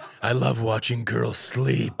 Yikes. I love watching girls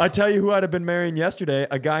sleep. I tell you who I'd have been marrying yesterday,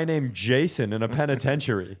 a guy named Jason in a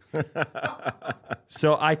penitentiary.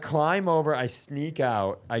 So I climb over, I sneak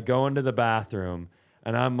out, I go into the bathroom,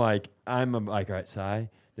 and I'm like, all right,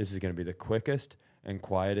 Sai, this is going to be the quickest and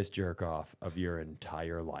quietest jerk off of your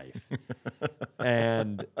entire life.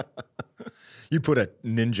 And You put a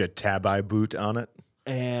ninja tabi boot on it?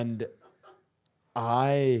 and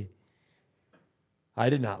I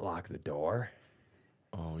did not lock the door.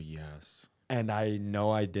 Oh, yes. And I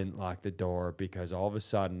know I didn't lock the door because all of a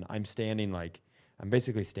sudden I'm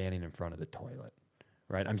basically standing in front of the toilet,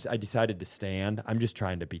 right? I decided to stand. I'm just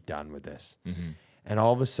trying to be done with this. Mm-hmm. And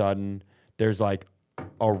all of a sudden there's like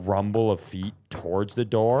a rumble of feet towards the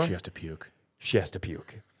door. She has to puke. She has to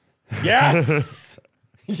puke. Yes!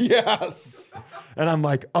 Yes! And I'm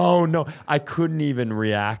like, oh no, I couldn't even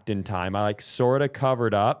react in time. I like sort of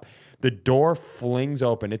covered up. The door flings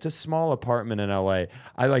open. It's a small apartment in LA.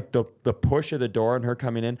 I like the push of the door and her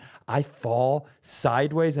coming in. I fall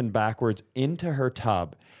sideways and backwards into her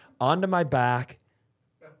tub, onto my back,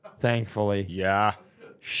 thankfully. Yeah.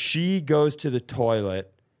 She goes to the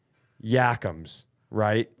toilet, yakums,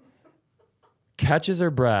 right? Catches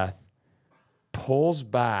her breath, pulls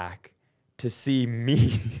back to see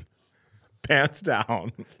me Pants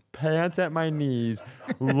down. pants at my knees,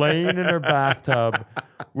 laying in her bathtub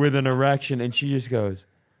with an erection, and she just goes,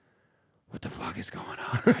 "What the fuck is going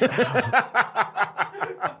on right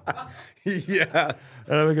now?" Yes.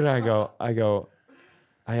 And I look at her and I go,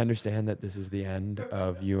 I understand that this is the end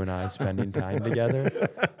of you and I spending time together,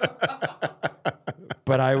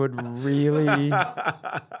 but I would really,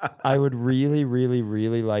 really,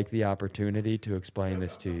 really like the opportunity to explain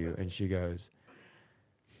this to you. And she goes,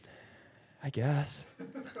 I guess.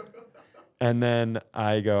 And then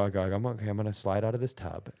I go, I'm okay. I'm going to slide out of this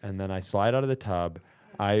tub. And then I slide out of the tub.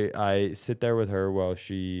 I sit there with her while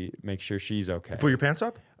she makes sure she's okay. Pull your pants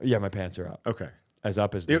up? Yeah, my pants are up. Okay. As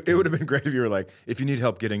up as It would have been great if you were like, if you need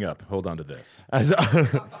help getting up, hold on to this. as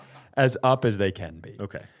as up as they can be.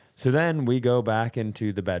 Okay. So then we go back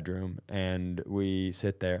into the bedroom and we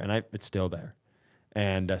sit there, and it's still there.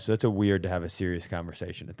 And so it's weird to have a serious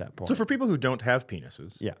conversation at that point. So for people who don't have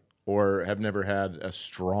penises, Yeah. or have never had a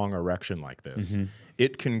strong erection like this,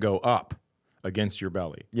 it can go up against your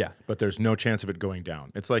belly. Yeah. But there's no chance of it going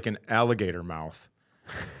down. It's like an alligator mouth.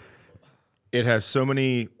 It has so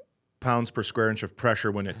many pounds per square inch of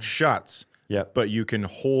pressure when it shuts. Yep. But you can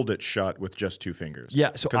hold it shut with just two fingers.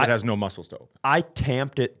 Yeah, so because it has no muscles to open. I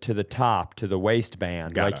tamped it to the top, to the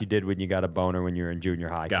waistband, Got like it. you did when you got a boner when you were in junior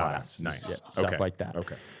high Got class. it. Nice. Yeah, stuff Okay. like that.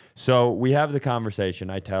 Okay. So we have the conversation.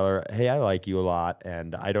 I tell her, hey, I like you a lot,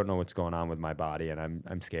 and I don't know what's going on with my body, and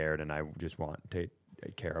I'm scared, and I just want to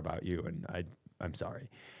care about you, and I'm sorry.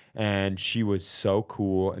 And she was so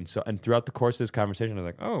cool, and throughout the course of this conversation, I was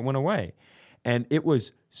like, oh, it went away. And it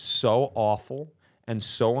was so awful and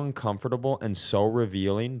so uncomfortable and so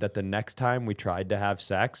revealing that the next time we tried to have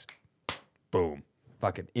sex, boom,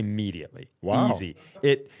 fucking immediately. Wow. Easy.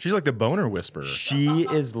 She's like the boner whisperer. She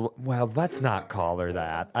is, well, let's not call her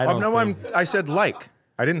that. I don't no, think, I said like.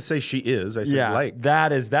 I didn't say she is. I said yeah, like.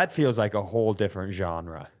 that feels like a whole different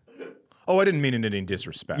genre. Oh, I didn't mean it in any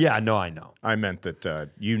disrespect. Yeah, no, I know. I meant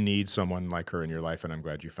that you need someone like her in your life, and I'm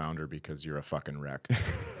glad you found her because you're a fucking wreck.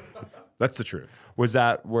 That's the truth. Was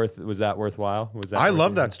that worthwhile? I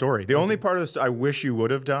love that story. The only part of this I wish you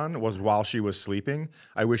would have done was while she was sleeping.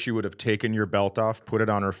 I wish you would have taken your belt off, put it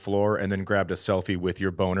on her floor, and then grabbed a selfie with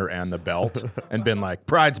your boner and the belt and been like,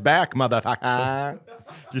 "Pride's back, motherfucker."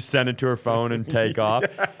 Just send it to her phone and take off.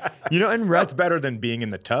 You know, That's better than being in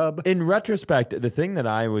the tub. in retrospect, the thing that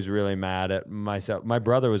I was really mad at myself, my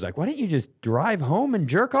brother was like, why don't you just drive home and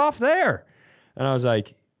jerk off there? And I was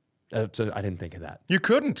like, so I didn't think of that. You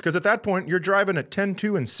couldn't, because at that point, you're driving at 10,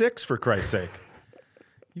 2, and 6, for Christ's sake.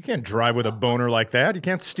 You can't drive with a boner like that. You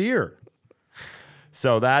can't steer.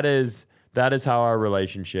 So that is how our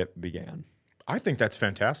relationship began. I think that's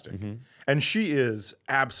fantastic. And she is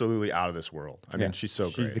absolutely out of this world. I mean, she's so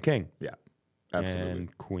great. She's the king. Yeah, absolutely.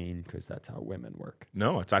 And queen, because that's how women work.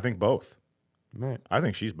 No, I think both. Right. I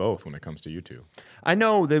think she's both when it comes to you two. I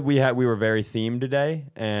know that we were very themed today,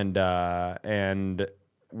 and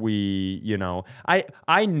we, you know,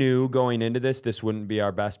 I knew going into this wouldn't be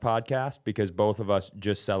our best podcast because both of us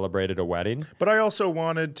just celebrated a wedding. But I also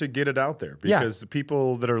wanted to get it out there because the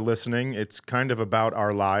people that are listening, it's kind of about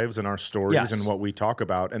our lives and our stories Yes. and what we talk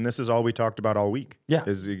about. And this is all we talked about all week. Yeah.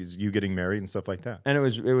 Is you getting married and stuff like that. And it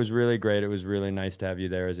was really great. It was really nice to have you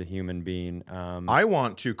there as a human being. I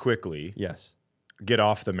want to quickly Yes. get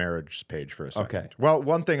off the marriage page for a second. Okay. Well,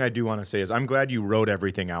 one thing I do want to say is I'm glad you wrote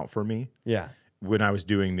everything out for me Yeah. when I was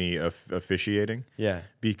doing the officiating. Yeah.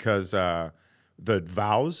 Because the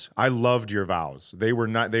vows, I loved your vows. They were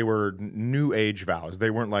new age vows. They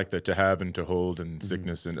weren't like the to have and to hold and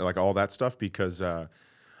sickness and like all that stuff because I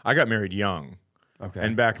got married young. Okay.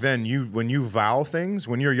 And back then, when you vow things,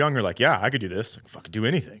 when you're younger, like, yeah, I could do this. I could fucking do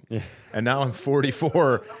anything. Yeah. And now I'm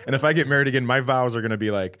 44, and if I get married again, my vows are going to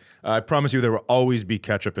be like, I promise you there will always be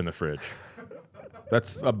ketchup in the fridge.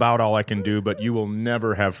 That's about all I can do, but you will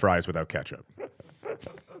never have fries without ketchup.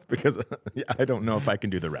 Because I don't know if I can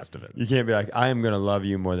do the rest of it. You can't be like, I am going to love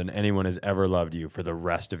you more than anyone has ever loved you for the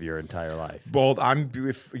rest of your entire life. Well,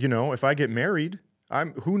 if I get married,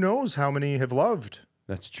 who knows how many have loved.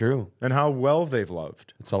 That's true. And how well they've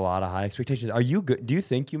loved. It's a lot of high expectations. Are you good? Do you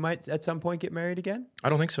think you might at some point get married again? I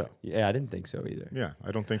don't think so. Yeah, I didn't think so either. Yeah,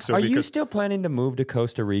 I don't think so. Are you still planning to move to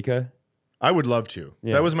Costa Rica? I would love to.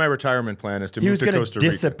 Yeah. That was my retirement plan, is to move to Costa Rica. He was going to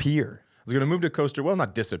disappear. I was going to move to Costa Rica. Well,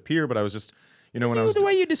 not disappear, but I was just, when I was... The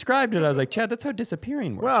way you described it, I was like, Chad, that's how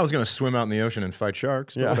disappearing works. Well, I was going to swim out in the ocean and fight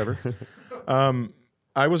sharks, but whatever.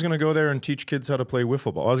 I was going to go there and teach kids how to play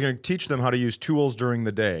wiffle ball. I was going to teach them how to use tools during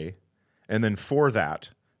the day, and then for that...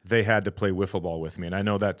 they had to play wiffle ball with me. And I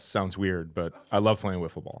know that sounds weird, but I love playing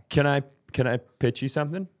wiffle ball. Can I pitch you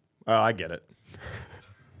something? I get it.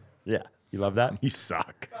 Yeah. You love that? You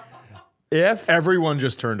suck. If everyone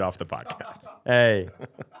just turned off the podcast. Hey,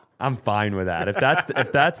 I'm fine with that.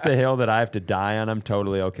 If that's the hill that I have to die on, I'm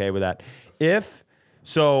totally okay with that. You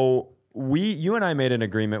and I made an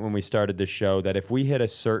agreement when we started this show that if we hit a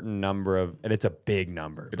certain number of, and it's a big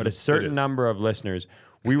number, but a certain number of listeners,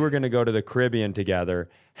 we were going to go to the Caribbean together,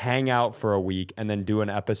 hang out for a week, and then do an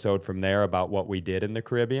episode from there about what we did in the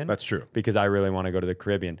Caribbean. That's true. Because I really want to go to the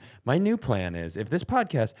Caribbean. My new plan is, if this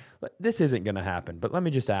podcast, this isn't going to happen, but let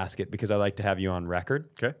me just ask it because I like to have you on record.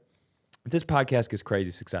 Okay. If this podcast gets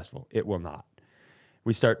crazy successful, it will not.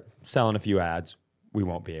 We start selling a few ads, we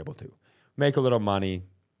won't be able to. Make a little money,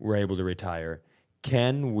 we're able to retire.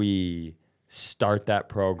 Can we start that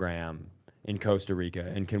program in Costa Rica?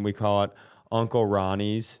 And can we call it Uncle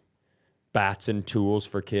Ronnie's Bats and Tools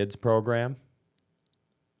for Kids program?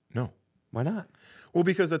 No. Why not? Well,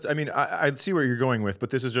 because I see where you're going with, but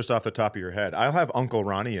this is just off the top of your head. I'll have Uncle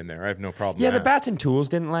Ronnie in there. I have no problem. Yeah, with the Bats and Tools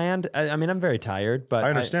didn't land. I'm very tired, but I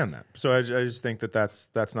understand that. So I just think that's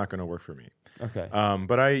not going to work for me. Okay.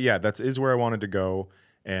 But that is where I wanted to go,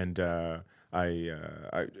 and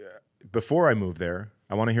before I move there,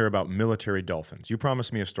 I want to hear about military dolphins. You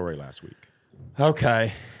promised me a story last week.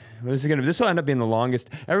 Okay. This will end up being the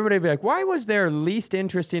longest. Everybody will be like, why was their least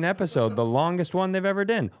interesting episode the longest one they've ever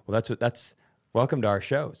done? Well, that's welcome to our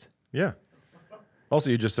shows. Yeah.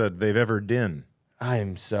 Also, you just said they've ever done. I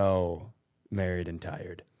am so married and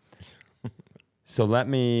tired.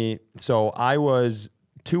 I was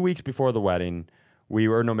 2 weeks before the wedding.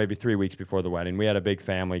 Maybe 3 weeks before the wedding. We had a big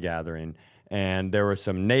family gathering. And there were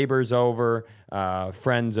some neighbors over,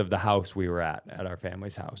 friends of the house we were at our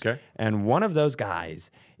family's house. Okay. And one of those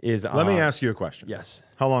guys is Let me ask you a question. Yes.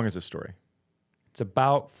 How long is this story? It's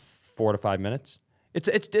about 4 to 5 minutes.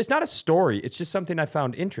 It's not a story. It's just something I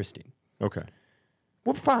found interesting. Okay.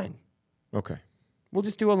 We're fine. Okay. We'll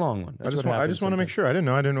just do a long one. I just want to make sure. I didn't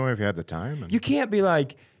know if you had the time. You can't be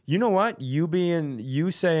like, you know what? You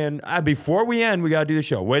saying, before we end, we got to do the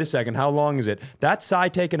show. Wait a second. How long is it? That's Cy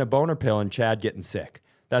taking a boner pill and Chad getting sick.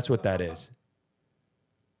 That's what that is.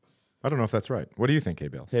 I don't know if that's right. What do you think,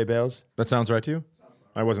 Bales? Hey, Bales? That sounds right to you?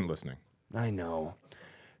 I wasn't listening. I know.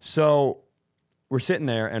 So we're sitting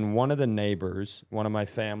there, and one of my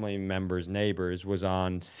family members' neighbors was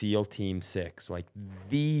on SEAL Team 6, like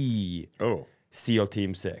the SEAL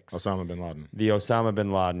Team 6. Osama bin Laden. The Osama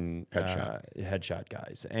bin Laden headshot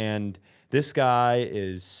guys. And this guy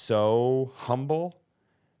is so humble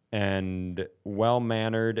and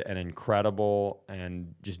well-mannered and incredible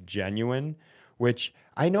and just genuine, which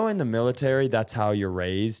I know in the military, that's how you're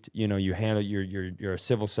raised. You know, you handle, you're a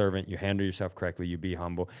civil servant, you handle yourself correctly, you be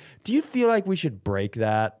humble. Do you feel like we should break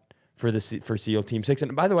that for SEAL Team 6?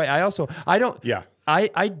 And by the way, I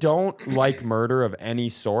don't like murder of any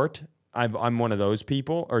sort. I'm one of those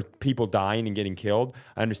people, or people dying and getting killed.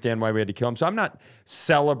 I understand why we had to kill them. So I'm not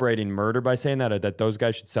celebrating murder by saying that, or that those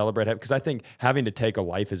guys should celebrate it, because I think having to take a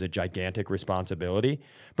life is a gigantic responsibility.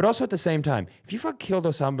 But also at the same time, if you fucking killed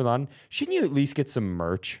Osama bin Laden, shouldn't you at least get some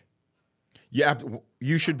merch? Yeah,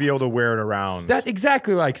 you should be able to wear it around. That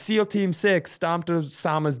exactly, like SEAL Team 6 stomped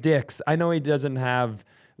Osama's dicks. I know he doesn't have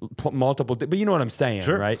multiple, but you know what I'm saying,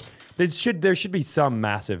 sure. Right? There should be some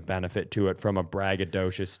massive benefit to it from a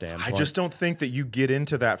braggadocious standpoint. I just don't think that you get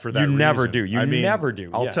into that for that reason. You never do. Never do.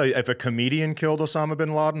 I'll tell you, if a comedian killed Osama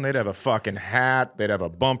bin Laden, they'd have a fucking hat, they'd have a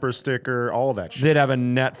bumper sticker, all that shit. They'd have a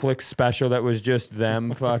Netflix special that was just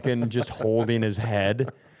them fucking just holding his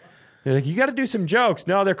head. They're like, you got to do some jokes.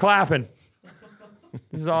 No, they're clapping.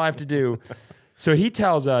 This is all I have to do. So he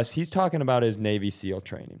tells us, he's talking about his Navy SEAL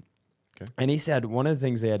training. Okay. And he said one of the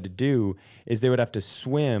things they had to do is they would have to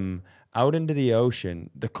swim out into the ocean,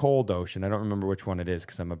 the cold ocean. I don't remember which one it is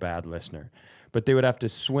because I'm a bad listener. But they would have to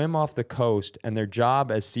swim off the coast, and their job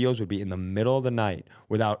as SEALs would be in the middle of the night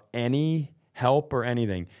without any help or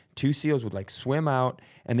anything. 2 SEALs would like swim out,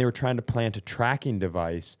 and they were trying to plant a tracking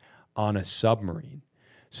device on a submarine.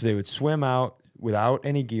 So they would swim out without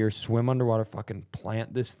any gear, swim underwater, fucking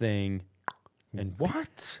plant this thing. And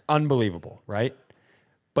What? unbelievable, right?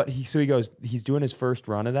 But he goes, he's doing his first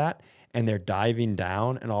run of that, and they're diving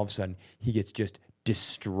down, and all of a sudden he gets just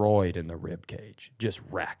destroyed in the rib cage, just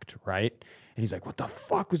wrecked, right? And he's like, what the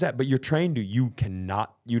fuck was that? But you're trained to, you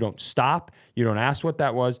don't stop, you don't ask what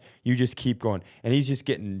that was, you just keep going. And he's just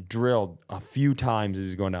getting drilled a few times as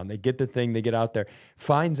he's going down. They get the thing, they get out there,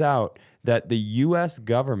 finds out that the U.S.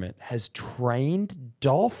 government has trained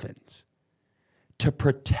dolphins to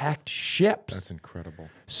protect ships. That's incredible.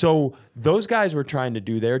 So those guys were trying to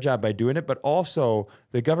do their job by doing it, but also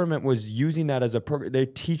the government was using that as a program. They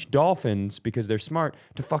teach dolphins, because they're smart,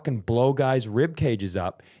 to fucking blow guys' rib cages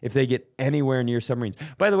up if they get anywhere near submarines.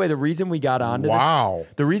 By the way, the reason we got onto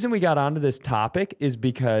this topic is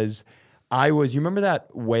because you remember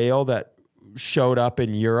that whale that showed up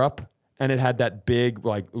in Europe? And it had that big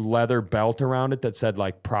like leather belt around it that said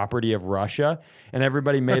like property of Russia, and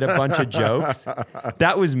everybody made a bunch of jokes.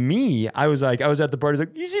 That was me. I was at the party, I was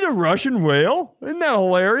like, you see the Russian whale? Isn't that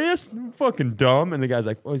hilarious? Fucking dumb. And the guy's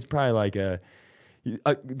like, well, he's probably like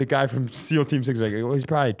the guy from SEAL Team 6 is like, well, he's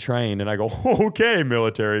probably trained. And I go, okay,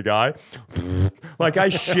 military guy. Like I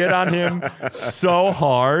shit on him so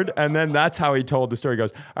hard. And then that's how he told the story. He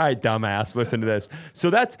goes, all right, dumbass, listen to this.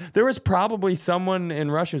 So there was probably someone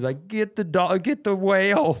in Russia who's like, get the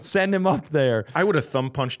whale, send him up there. I would have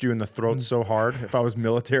thumb punched you in the throat so hard if I was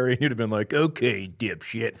military, and you'd have been like, okay,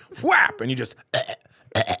 dipshit, whap, and you just.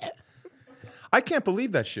 I can't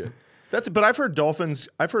believe that shit. But I've heard dolphins.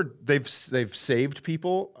 I've heard they've saved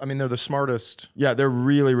people. I mean, they're the smartest. Yeah, they're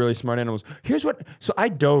really, really smart animals. So I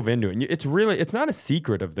dove into it. It's not a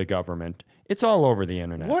secret of the government. It's all over the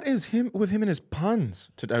internet. What is with him and his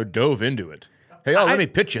puns? I dove into it. Hey, let me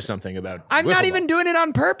pitch you something about. I'm not even doing it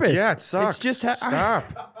on purpose. Yeah, it sucks. It's just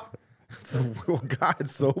stop. God,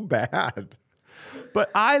 it's so bad.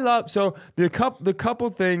 But I love the couple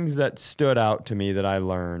things that stood out to me that I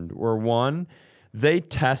learned were, one, they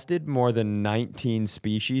tested more than 19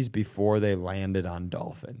 species before they landed on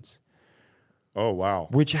dolphins. Oh, wow.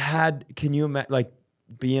 Which can you imagine, like,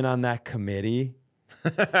 being on that committee?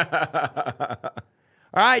 All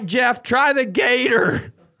right, Jeff, try the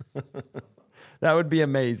gator. That would be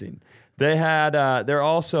amazing. They had, there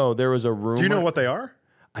was a rumor. Do you know what they are?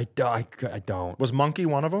 I don't. Was monkey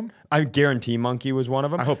one of them? I guarantee monkey was one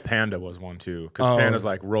of them. I hope panda was one too, because pandas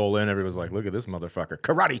like roll in. Everyone's like, "Look at this motherfucker,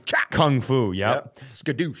 karate chop, kung fu." Yep.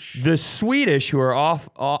 Skadoosh. The Swedish, who are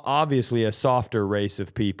obviously a softer race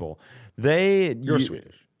of people, You're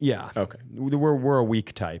Swedish. Yeah. Okay. We're a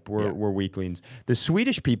weak type. We're weaklings. The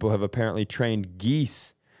Swedish people have apparently trained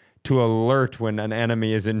geese to alert when an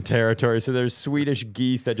enemy is in territory. So there's Swedish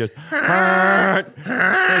geese that just hurt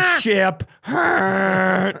the ship.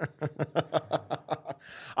 Hurt.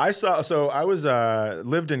 I was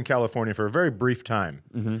lived in California for a very brief time,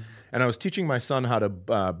 and I was teaching my son how to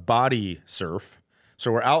body surf.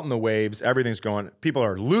 So we're out in the waves, everything's going. People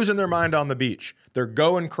are losing their mind on the beach. They're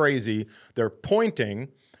going crazy. They're pointing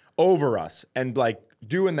over us and like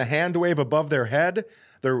doing the hand wave above their head.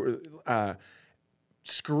 They're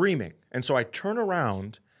screaming. And so I turn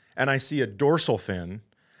around and I see a dorsal fin.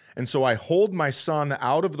 And so I hold my son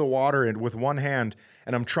out of the water and with one hand,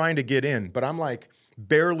 and I'm trying to get in, but I'm like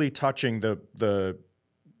barely touching the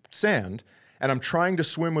sand, and I'm trying to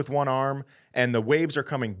swim with one arm, and the waves are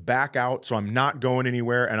coming back out, so I'm not going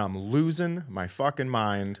anywhere, and I'm losing my fucking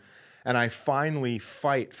mind. And I finally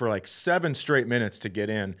fight for like 7 straight minutes to get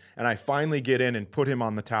in, and I finally get in and put him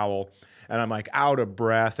on the towel, and I'm like out of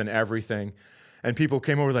breath and everything. And people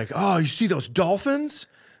came over like, oh, you see those dolphins?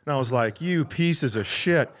 And I was like, you pieces of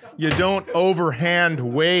shit. You don't overhand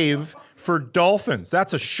wave for dolphins.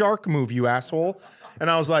 That's a shark move, you asshole. And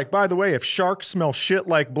I was like, by the way, if sharks smell shit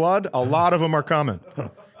like blood, a lot of them are coming.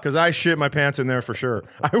 Because I shit my pants in there for sure.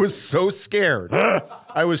 I was so scared.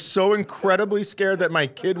 I was so incredibly scared that my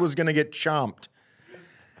kid was going to get chomped.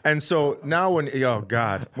 And so now when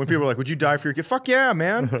people are like, would you die for your kid? Fuck yeah,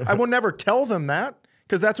 man. I will never tell them that.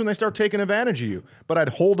 Because that's when they start taking advantage of you. But I'd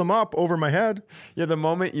hold them up over my head. Yeah, the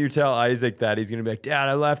moment you tell Isaac that, he's going to be like, Dad,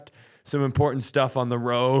 I left some important stuff on the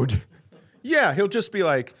road. Yeah, he'll just be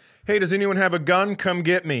like, hey, does anyone have a gun? Come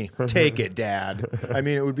get me. Take it, Dad. I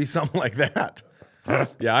mean, it would be something like that.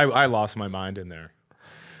 Yeah, I lost my mind in there.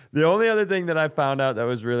 The only other thing that I found out that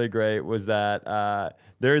was really great was that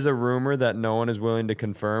there's a rumor that no one is willing to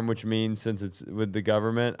confirm, which means since it's with the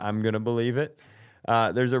government, I'm going to believe it.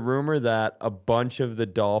 There's a rumor that a bunch of the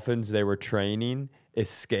dolphins they were training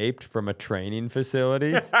escaped from a training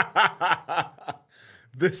facility.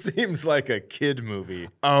 This seems like a kid movie.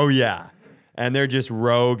 Oh, yeah. And they're just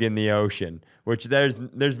rogue in the ocean, which there's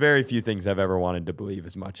very few things I've ever wanted to believe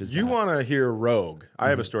as much as You that. want to hear Rogue? I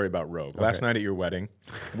have a story about Rogue. Last night at your wedding,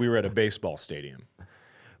 we were at a baseball stadium.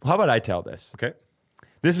 How about I tell this? Okay.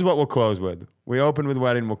 This is what we'll close with. We open with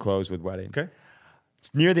wedding, we'll close with wedding. Okay.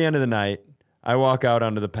 It's near the end of the night. I walk out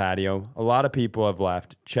onto the patio. A lot of people have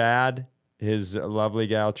left. Chad, his lovely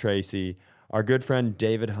gal Tracy, our good friend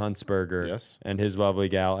David Huntsberger, Yes. and his lovely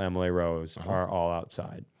gal Emily Rose are all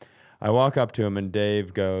outside. I walk up to him and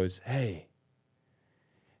Dave goes, hey,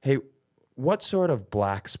 what sort of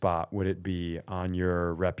black spot would it be on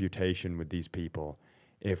your reputation with these people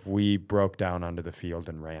if we broke down onto the field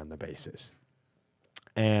and ran the bases?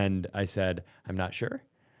 And I said, I'm not sure,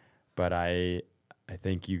 but I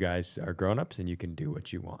think you guys are grown-ups and you can do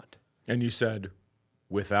what you want. And you said,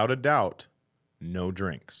 without a doubt, no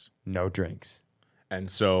drinks. No drinks. And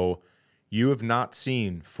so you have not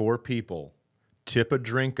seen 4 people tip a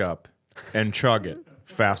drink up and chug it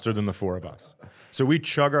faster than the 4 of us. So we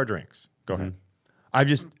chug our drinks. Go ahead.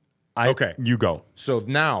 Okay. You go. So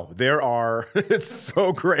now there are, it's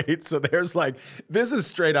so great. So there's like, this is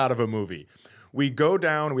straight out of a movie. We go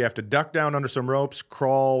down, we have to duck down under some ropes,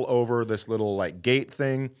 crawl over this little like gate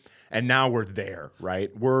thing, and now we're there, right?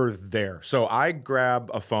 We're there. So I grab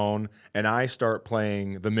a phone and I start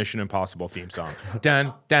playing the Mission Impossible theme song.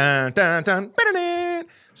 Dun, dun, dun, dun, ba-da-da.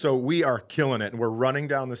 So we are killing it, and we're running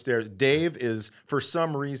down the stairs. Dave is, for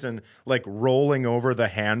some reason, like rolling over the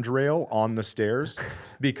handrail on the stairs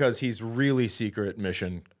because he's really secret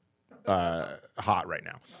mission hot right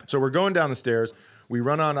now. So we're going down the stairs. We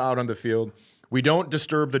run out on the field. We don't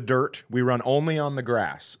disturb the dirt. We run only on the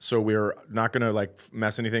grass. So we're not going to like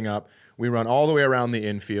mess anything up. We run all the way around the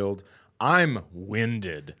infield. I'm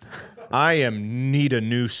winded. I need a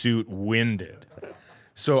new suit winded.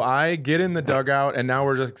 So I get in the dugout, and now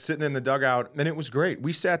we're just sitting in the dugout, and it was great.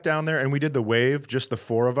 We sat down there, and we did the wave, just the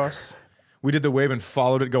 4 of us. We did the wave and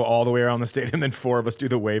followed it go all the way around the stadium, and then 4 of us do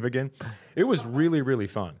the wave again. It was really, really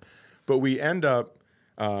fun. But we end up...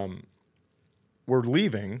 we're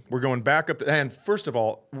leaving. We're going back up. And first of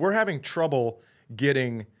all, we're having trouble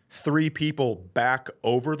getting 3 people back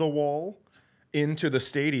over the wall into the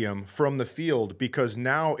stadium from the field because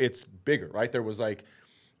now it's bigger, right? There was like,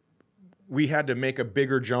 we had to make a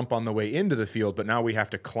bigger jump on the way into the field, but now we have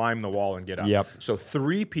to climb the wall and get up. Yep. So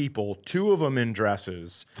 3 people, 2 of them in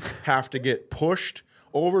dresses, have to get pushed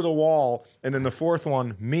over the wall, and then the 4th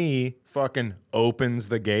one, me, fucking opens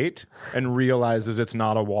the gate and realizes it's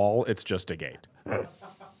not a wall, it's just a gate.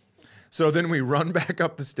 So then we run back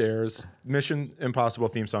up the stairs, Mission Impossible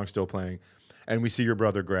theme song still playing, and we see your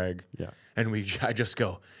brother Greg. Yeah. And I just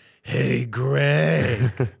go, hey,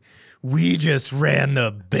 Greg, we just ran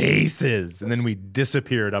the bases. And then we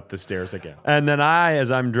disappeared up the stairs again. And then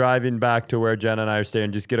as I'm driving back to where Jen and I are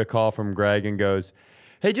staying, just get a call from Greg and goes,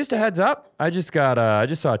 hey, just a heads up. I just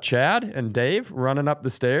saw Chad and Dave running up the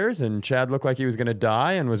stairs, and Chad looked like he was going to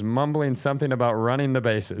die and was mumbling something about running the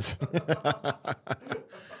bases.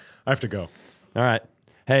 I have to go. All right.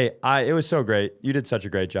 Hey, it was so great. You did such a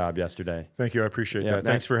great job yesterday. Thank you. I appreciate that.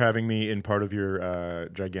 Thanks for having me in part of your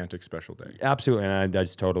gigantic special day. Absolutely. And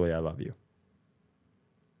I love you.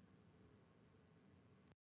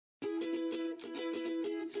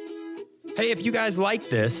 Hey, if you guys like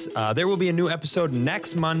this, there will be a new episode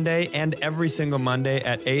next Monday and every single Monday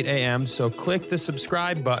at 8 a.m. So click the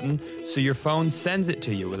subscribe button so your phone sends it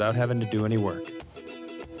to you without having to do any work.